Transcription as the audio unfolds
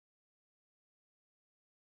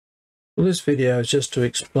Well, this video is just to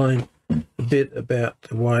explain a bit about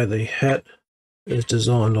the way the hat is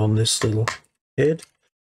designed on this little head.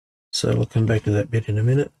 So we'll come back to that bit in a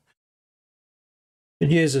minute. It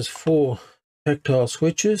uses 4 tactile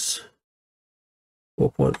switches,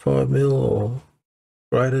 4.5mm or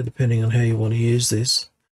greater, depending on how you want to use this.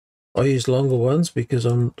 I use longer ones because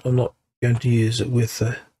I'm not going to use it with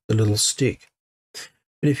the little stick.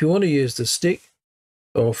 But if you want to use the stick,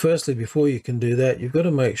 well, firstly, before you can do that, you've got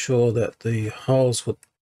to make sure that the holes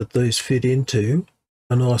that these fit into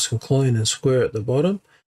are nice and clean and square at the bottom,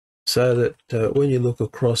 so that when you look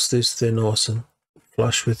across this, they're nice and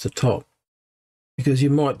flush with the top. Because you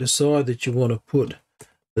might decide that you want to put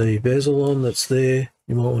the bezel on that's there.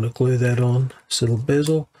 You might want to glue that on, this little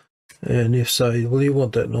bezel. And if so, well, you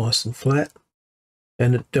want that nice and flat,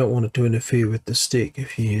 and don't want it to interfere with the stick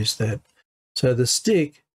if you use that. So the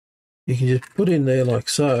stick, you can just put in there like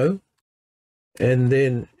so, and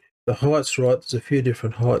then the height's right. There's a few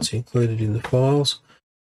different heights included in the files.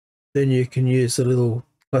 Then you can use the little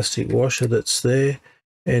plastic washer that's there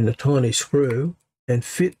and a tiny screw and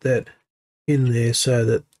fit that in there so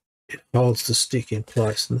that it holds the stick in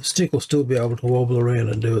place, and the stick will still be able to wobble around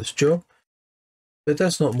and do its job. But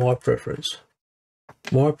that's not my preference.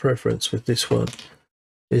 My preference with this one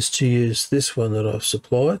is to use this one that I've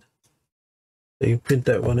supplied. So you can print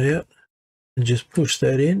that one out and just push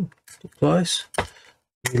that in to place.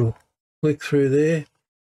 It'll click through there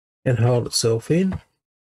and hold itself in.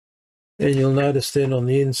 And you'll notice then on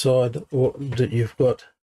the inside that you've got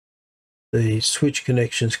the switch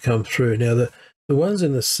connections come through. Now the ones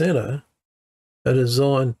in the center are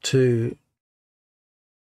designed to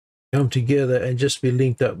come together and just be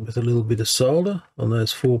linked up with a little bit of solder on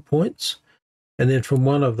those 4 points. And then from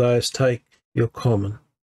one of those, take your common.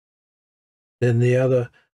 Then the other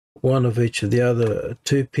one of each of the other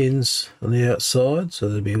 2 pins on the outside, so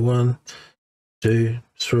there'll be 1, 2,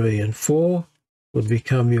 3, and 4, would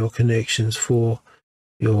become your connections for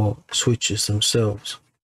your switches themselves.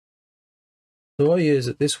 So I use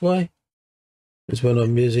it this way, is when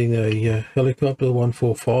I'm using a helicopter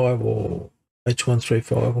 145 or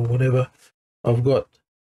H135 or whatever. I've got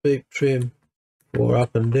beep trim for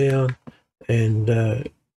up and down and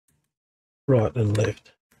right and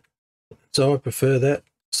left. So I prefer that.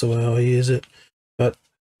 That's the way I use it, but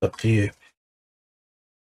up to you.